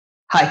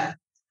Hi.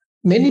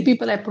 Many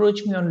people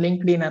approach me on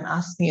LinkedIn and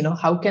ask me,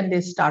 how can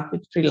they start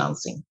with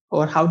freelancing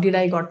or how did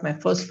I got my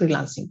first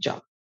freelancing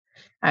job?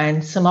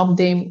 And some of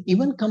them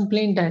even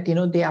complain that,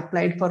 they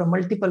applied for a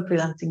multiple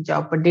freelancing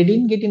job, but they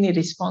didn't get any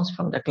response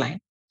from the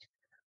client.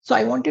 So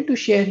I wanted to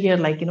share here,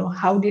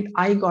 how did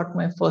I got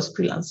my first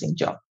freelancing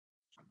job?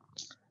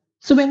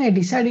 So when I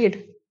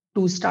decided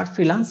to start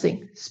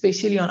freelancing,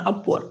 especially on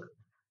Upwork,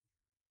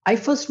 I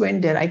first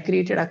went there, I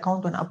created an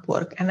account on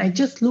Upwork and I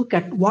just look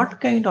at what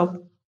kind of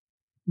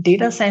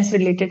data science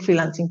related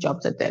freelancing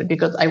jobs are there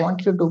because I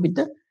wanted to do with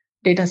the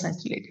data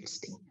science related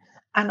thing.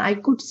 And I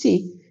could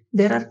see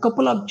there are a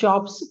couple of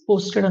jobs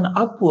posted on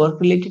Upwork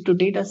related to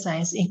data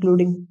science,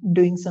 including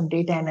doing some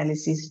data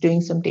analysis,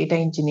 doing some data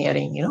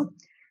engineering.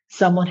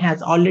 Someone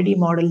has already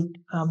modeled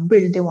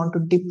built, they want to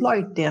deploy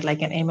it there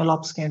like an ML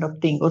ops kind of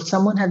thing, or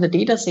someone has a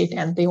data set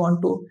and they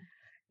want to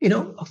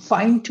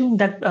fine tune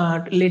that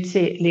let's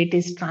say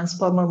latest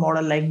transformer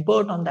model like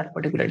BERT on that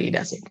particular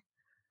data set.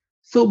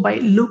 So by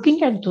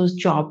looking at those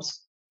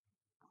jobs,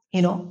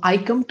 I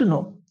come to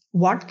know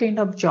what kind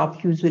of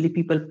job usually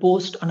people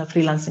post on a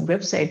freelancing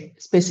website,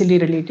 especially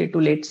related to,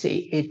 let's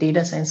say, a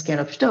data science kind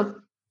of stuff,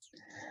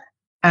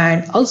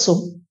 and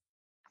also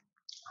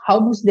how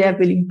much they are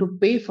willing to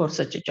pay for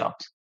such a job.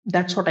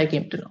 That's what I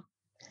came to know.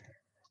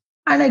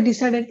 And I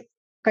decided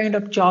kind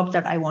of jobs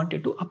that I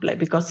wanted to apply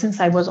because since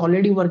I was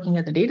already working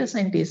as a data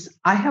scientist,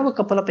 I have a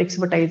couple of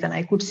expertise and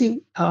I could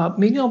see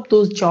many of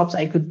those jobs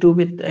I could do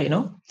with,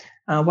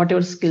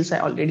 whatever skills I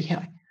already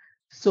have.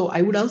 So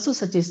I would also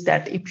suggest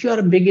that if you are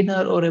a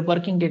beginner or a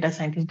working data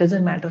scientist,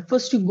 doesn't matter.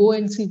 First, you go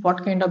and see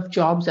what kind of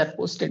jobs are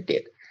posted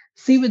there.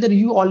 See whether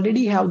you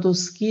already have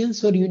those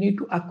skills or you need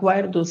to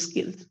acquire those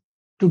skills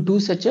to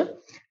do such a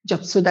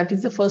job. So that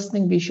is the first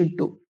thing we should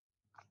do.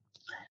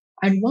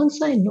 And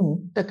once I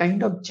know the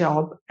kind of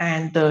job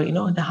and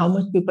how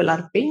much people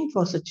are paying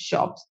for such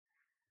jobs,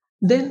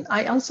 then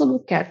I also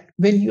look at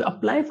when you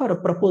apply for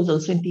a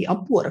proposals in the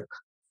Upwork,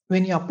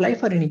 when you apply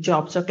for any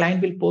job, so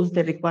client will post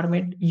the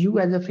requirement, you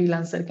as a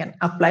freelancer can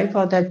apply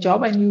for that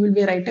job and you will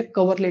be write a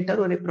cover letter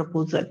or a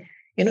proposal,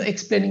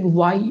 explaining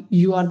why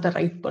you are the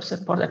right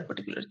person for that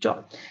particular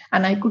job.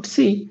 And I could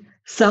see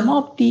some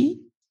of the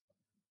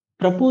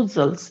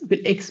proposals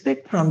will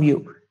expect from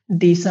you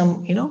the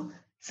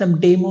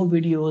some demo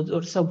videos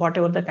or so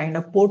whatever the kind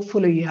of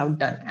portfolio you have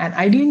done. And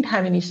I didn't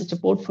have any such a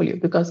portfolio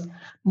because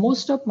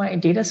most of my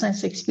data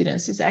science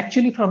experience is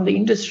actually from the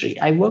industry.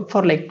 I work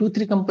for like 2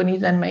 3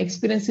 companies and my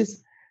experience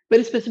is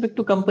very specific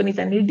to companies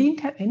and it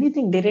didn't have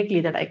anything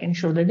directly that I can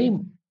show the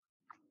demo.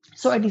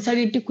 So I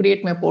decided to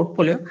create my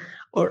portfolio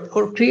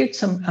or create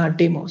some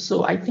demos.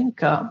 So I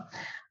think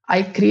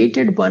I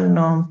created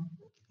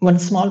one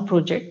small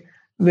project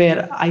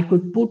where I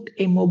could put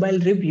a mobile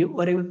review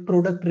or a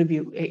product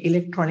review, a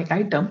electronic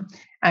item,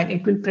 and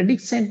it will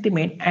predict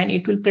sentiment and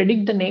it will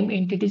predict the name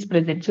entities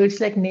present. So it's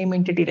like name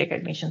entity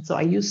recognition. So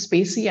I use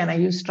Spacey and I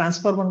use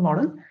transformer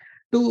model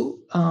to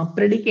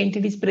predict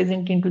entities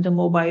present into the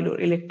mobile or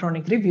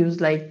electronic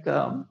reviews like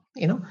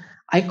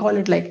I call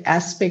it like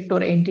aspect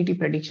or entity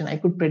prediction. I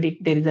could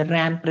predict there is a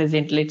RAM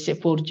present, let's say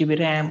 4 GB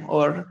RAM,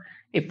 or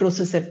a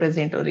processor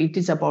present, or it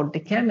is about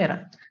the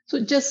camera.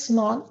 So just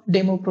small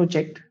demo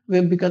project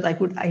where because I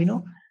could,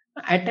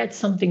 attach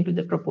something to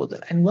the proposal.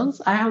 And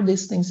once I have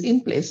these things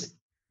in place,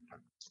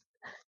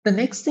 the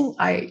next thing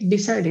I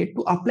decided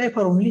to apply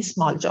for only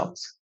small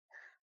jobs.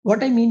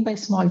 What I mean by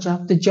small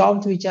job, the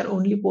jobs which are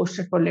only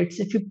posted for let's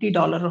say $50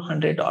 or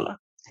 $100.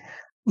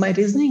 My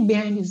reasoning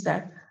behind is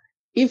that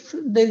if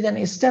there is an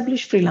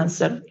established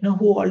freelancer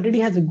who already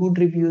has a good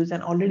reviews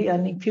and already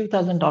earning few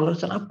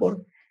 $1,000s on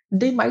Upwork,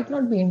 they might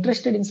not be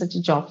interested in such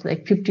a jobs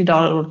like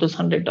 $50 or those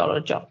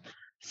 $100 jobs.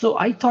 So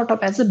I thought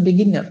of as a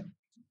beginner,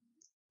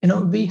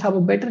 we have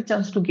a better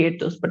chance to get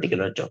those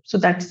particular jobs. So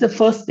that's the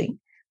first thing,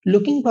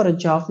 looking for a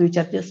job which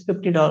are just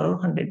 $50 or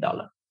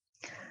 $100.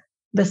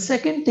 The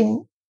second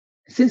thing,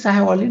 since I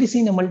have already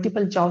seen a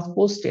multiple jobs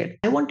posted,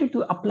 I wanted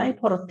to apply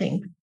for a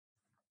thing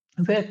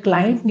where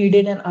client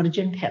needed an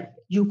urgent help.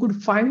 You could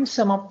find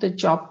some of the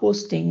job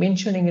posting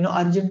mentioning,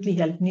 urgently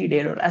help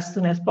needed or as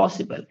soon as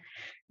possible.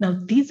 Now,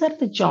 these are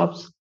the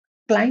jobs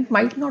client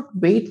might not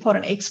wait for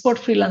an expert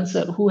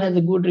freelancer who has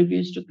a good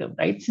reviews to come,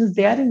 right? Since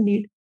they are in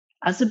need,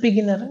 as a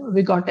beginner,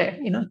 we got a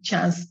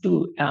chance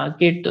to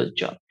get those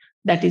jobs.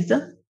 That is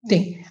the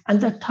thing.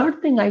 And the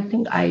third thing I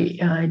think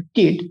I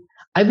did,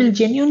 I will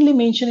genuinely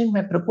mention in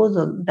my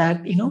proposal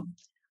that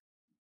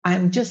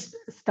I'm just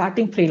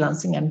starting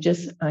freelancing. I'm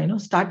just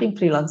starting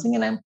freelancing,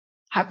 and I'm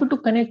happy to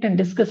connect and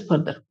discuss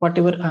further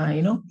whatever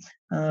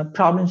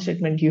problem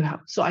statement you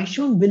have. So I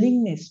shown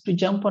willingness to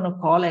jump on a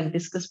call and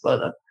discuss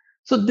further.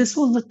 So this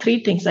was the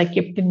three things I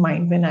kept in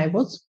mind when I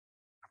was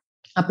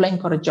applying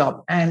for a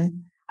job.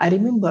 And I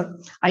remember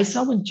I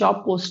saw a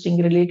job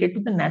posting related to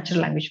the natural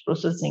language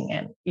processing,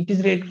 and it is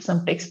related to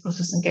some text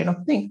processing kind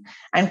of thing.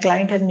 And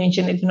client has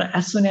mentioned it,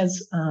 as soon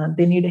as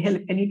they need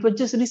help, and it was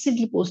just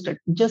recently posted,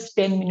 just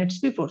 10 minutes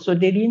before. So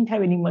they didn't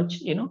have any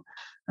much,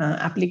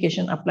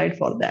 application applied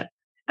for that,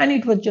 and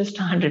it was just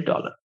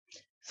 $100.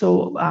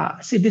 So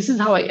see, this is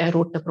how I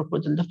wrote the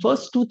proposal. The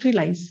first 2 3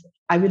 lines,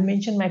 I will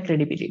mention my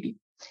credibility.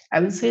 I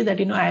will say that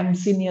I am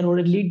senior or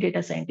a lead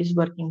data scientist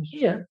working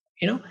here.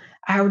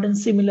 I have done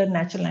similar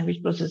natural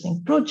language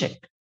processing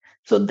project.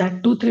 So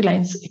that 2 3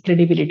 lines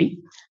credibility.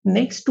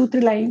 Next 2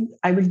 3 lines,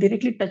 I will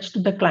directly touch to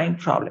the client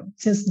problem.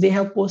 Since they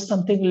have posted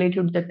something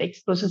related to the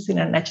text processing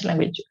and natural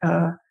language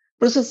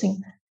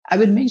processing, I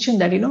will mention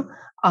that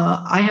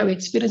I have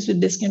experience with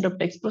this kind of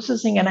text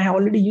processing, and I have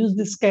already used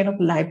this kind of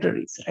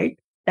libraries, right?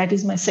 That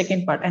is my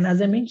second part. And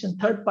as I mentioned,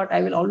 third part,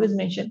 I will always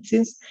mention,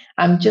 since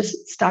I'm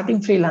just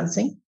starting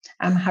freelancing,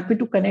 I'm happy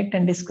to connect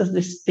and discuss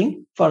this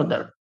thing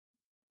further.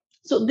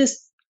 So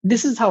this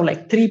is how,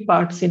 like, 3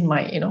 parts in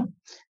my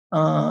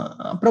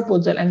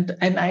proposal. And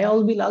I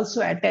will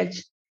also attach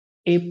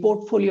a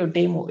portfolio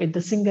demo in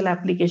the single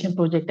application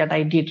project that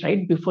I did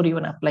right before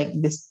even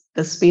applying this,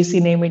 the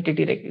spacey name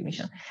entity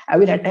recognition. I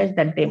will attach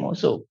that demo.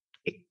 So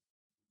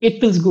it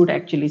feels good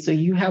actually. So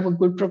you have a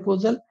good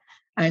proposal,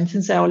 and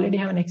since I already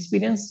have an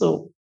experience,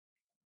 so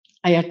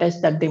I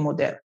attach that demo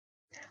there.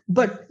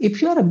 But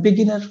if you are a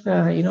beginner,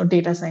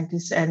 data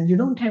scientist, and you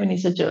don't have any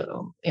such a,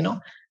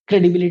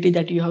 credibility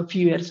that you have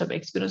few years of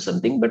experience,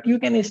 something, but you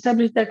can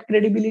establish that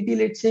credibility.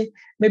 Let's say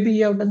maybe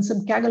you have done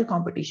some Kaggle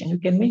competition. You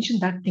can mention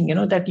that thing,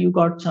 that you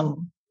got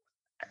some,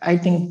 I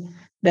think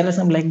there are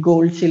some like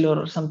gold,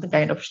 silver, or something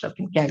kind of stuff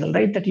in Kaggle,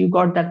 right? That you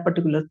got that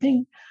particular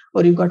thing,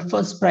 or you got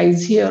first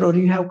prize here, or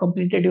you have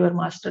completed your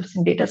master's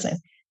in data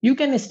science. You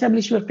can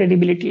establish your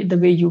credibility the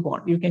way you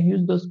want. You can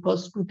use those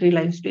first 2 3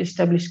 lines to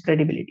establish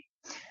credibility.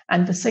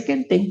 And the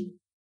second thing,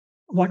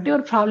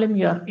 whatever problem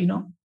you are,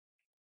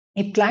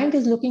 a client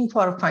is looking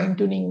for fine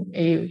tuning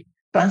a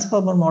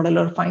transformer model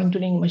or fine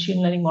tuning machine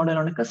learning model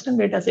on a custom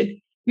data set,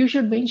 you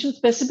should mention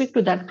specific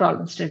to that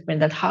problem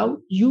statement that how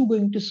you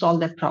going to solve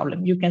that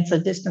problem. You can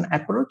suggest an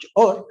approach,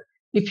 or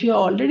if you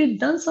have already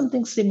done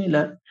something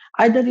similar,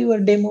 either your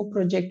demo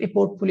project, a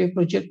portfolio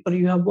project, or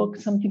you have worked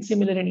something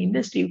similar in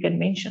industry, you can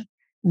mention.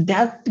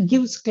 That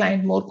gives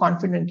client more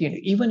confidence.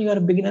 Even you are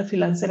a beginner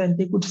freelancer, and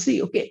they could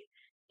see, okay,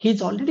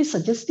 he's already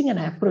suggesting an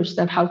approach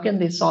that how can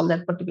they solve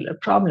that particular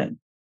problem.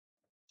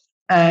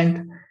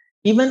 And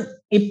even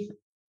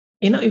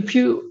if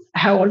you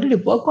have already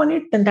worked on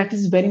it, then that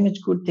is very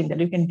much good thing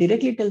that you can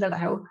directly tell that I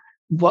have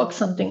worked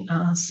something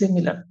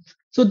similar.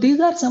 So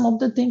these are some of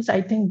the things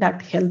I think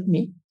that helped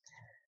me.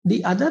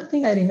 The other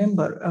thing I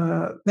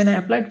remember, when I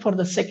applied for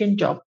the second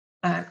job,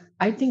 and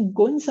I think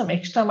going some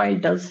extra mile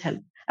does help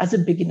as a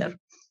beginner.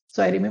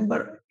 So I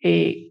remember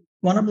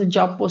one of the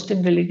job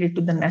posting related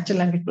to the natural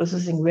language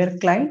processing, where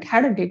client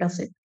had a data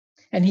set,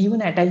 and he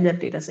even attached that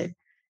data set,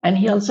 and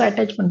he also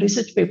attached one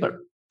research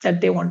paper that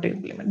they want to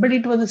implement. But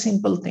it was a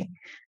simple thing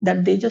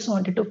that they just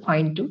wanted to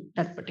fine tune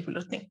that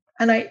particular thing.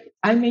 And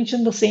I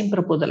mentioned the same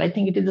proposal. I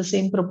think it is the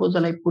same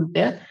proposal I put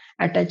there,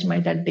 attach my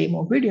that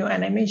demo video,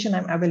 and I mentioned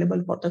I'm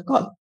available for the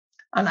call.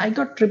 And I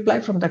got reply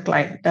from the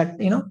client that,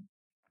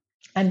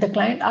 and the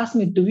client asked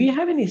me, do we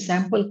have any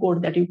sample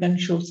code that you can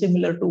show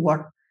similar to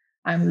what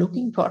I'm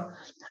looking for?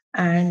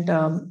 And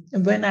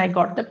when I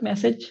got that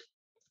message,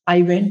 I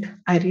read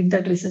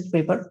that research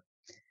paper,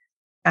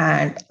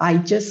 and I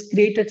just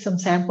created some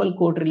sample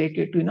code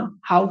related to,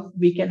 how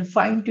we can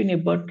fine tune a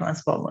BERT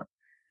transformer.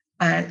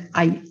 And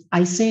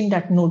I sent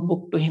that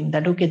notebook to him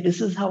that, okay,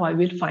 this is how I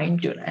will fine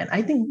tune. And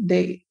I think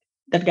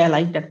that guy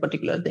liked that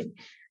particular thing.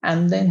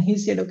 And then he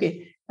said,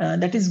 okay,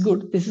 that is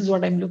good. This is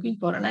what I'm looking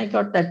for. And I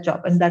got that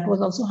job. And that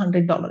was also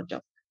 $100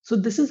 job. So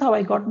this is how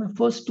I got my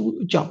first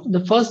 2 jobs.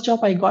 The first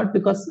job I got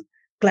because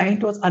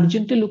client was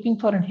urgently looking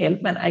for an help,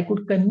 and I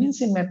could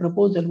convince in my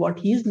proposal what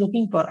he is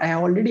looking for. I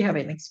already have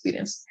an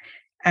experience.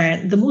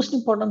 And the most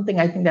important thing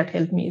I think that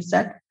helped me is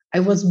that I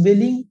was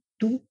willing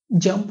to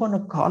jump on a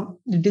call,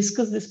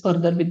 discuss this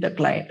further with the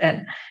client.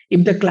 And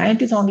if the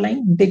client is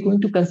online, they're going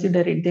to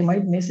consider it. They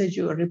might message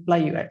you or reply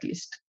you at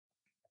least.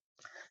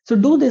 So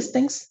do these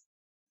things.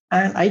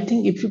 And I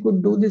think if you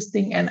could do this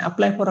thing and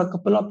apply for a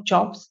couple of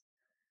jobs,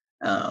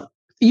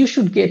 you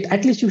should get,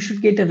 at least you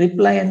should get a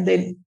reply, and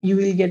then you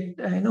will get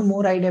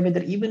more idea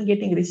whether even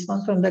getting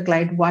response from the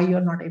client why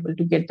you're not able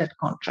to get that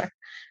contract.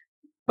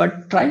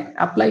 But try,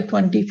 apply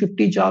 20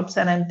 50 jobs,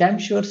 and I'm damn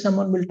sure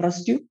someone will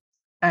trust you.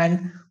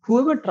 And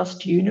whoever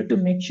trusts you, you need to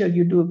make sure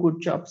you do a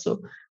good job.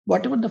 So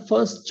whatever the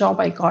first job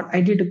I got, I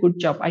did a good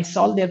job. I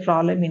solved their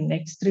problem in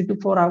next 3 to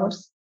 4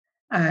 hours,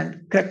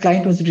 and the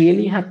client was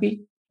really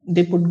happy.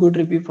 They put good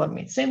review for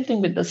me. Same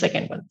thing with the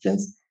second one.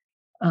 Since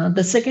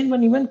the second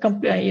one even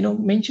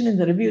mentioned in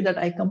the review that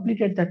I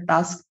completed that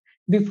task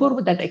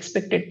before that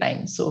expected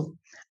time. So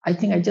I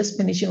think I just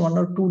finished in 1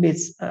 or 2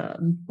 days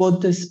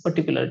both these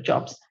particular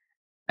jobs.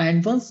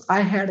 And once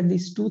I had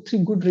these 2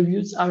 3 good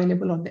reviews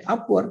available on the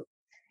Upwork,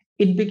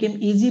 it became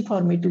easy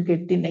for me to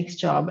get the next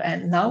job.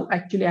 And now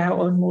actually I have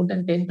earned more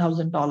than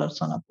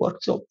 $10,000 on Upwork.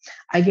 So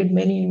I get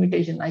many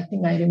invitations. I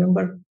think I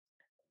remember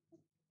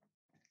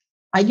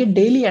I get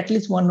daily at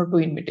least 1 or 2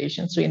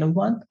 invitations. So in a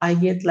month, I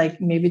get like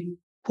maybe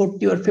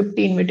 40 or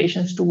 50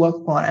 invitations to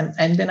work on.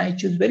 And then I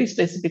choose very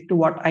specific to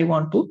what I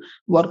want to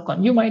work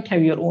on. You might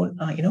have your own,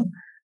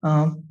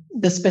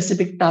 the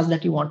specific task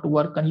that you want to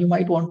work on. You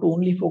might want to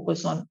only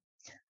focus on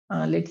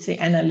let's say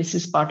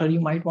analysis part, or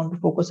you might want to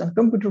focus on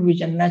computer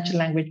vision, natural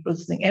language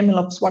processing,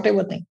 MLOps,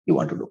 whatever thing you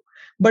want to do.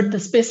 But the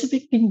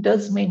specific thing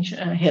does mention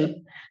help.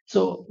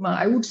 So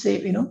I would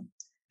say,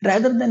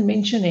 rather than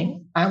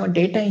mentioning I'm a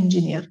data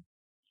engineer,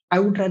 I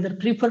would rather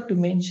prefer to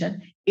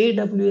mention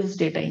AWS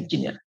data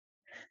engineer.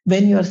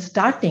 When you are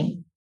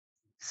starting,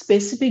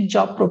 specific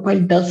job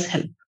profile does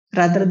help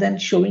rather than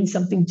showing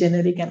something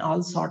generic and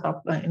all sort of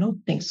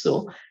things.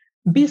 So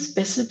be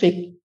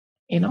specific,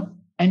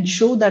 and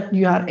show that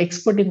you are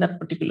expert in that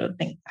particular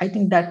thing. I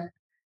think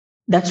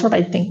that's what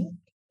I think.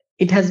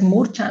 It has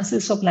more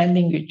chances of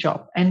landing your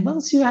job. And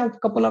once you have a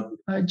couple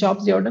of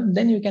jobs you're done,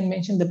 then you can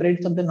mention the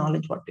breadth of the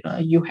knowledge what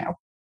you have.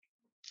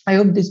 I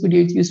hope this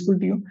video is useful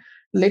to you.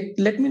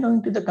 Let me know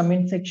into the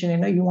comment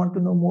section, you want to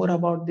know more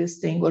about this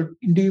thing, or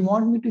do you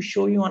want me to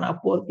show you on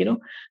Upwork,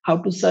 how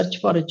to search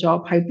for a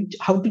job,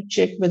 how to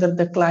check whether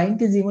the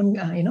client is even,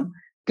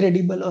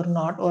 credible or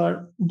not,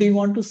 or do you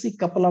want to see a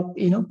couple of,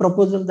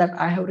 proposals that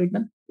I have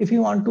written? If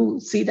you want to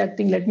see that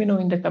thing, let me know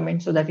in the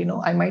comments so that,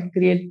 I might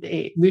create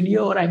a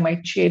video or I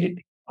might share it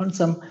on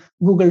some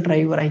Google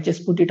Drive, or I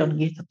just put it on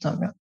GitHub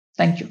somewhere.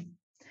 Thank you.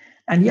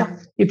 And yeah,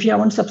 if you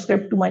haven't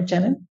subscribed to my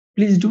channel,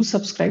 please do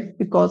subscribe,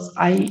 because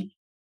I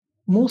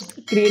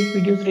mostly create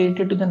videos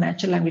related to the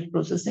natural language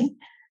processing.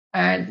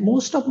 And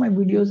most of my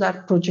videos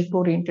are project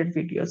oriented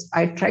videos.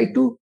 I try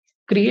to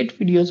create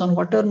videos on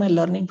what are my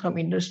learning from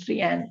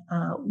industry and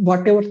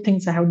whatever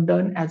things I have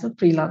done as a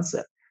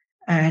freelancer.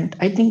 And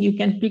I think you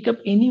can pick up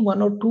any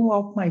one or two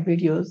of my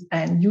videos,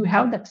 and you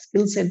have that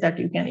skill set that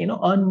you can,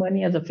 earn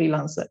money as a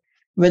freelancer,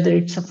 whether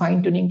it's a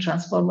fine tuning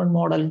transformer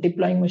model,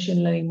 deploying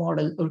machine learning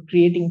model, or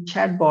creating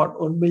chatbot,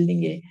 or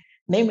building a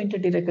name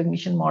entity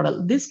recognition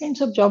model. These kinds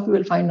of job you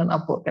will find on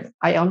Upwork. And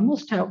I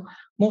almost have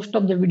most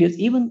of the videos,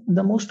 even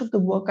the most of the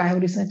work I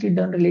have recently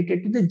done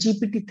related to the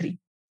GPT-3.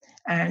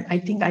 And I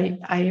think I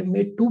have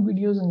made 2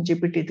 videos on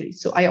GPT-3.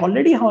 So I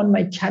already have on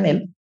my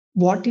channel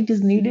what it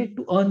is needed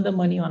to earn the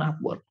money on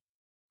Upwork.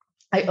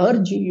 I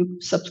urge you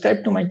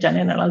subscribe to my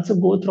channel and also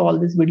go through all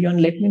this video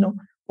and let me know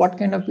what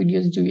kind of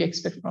videos do you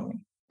expect from me.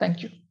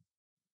 Thank you.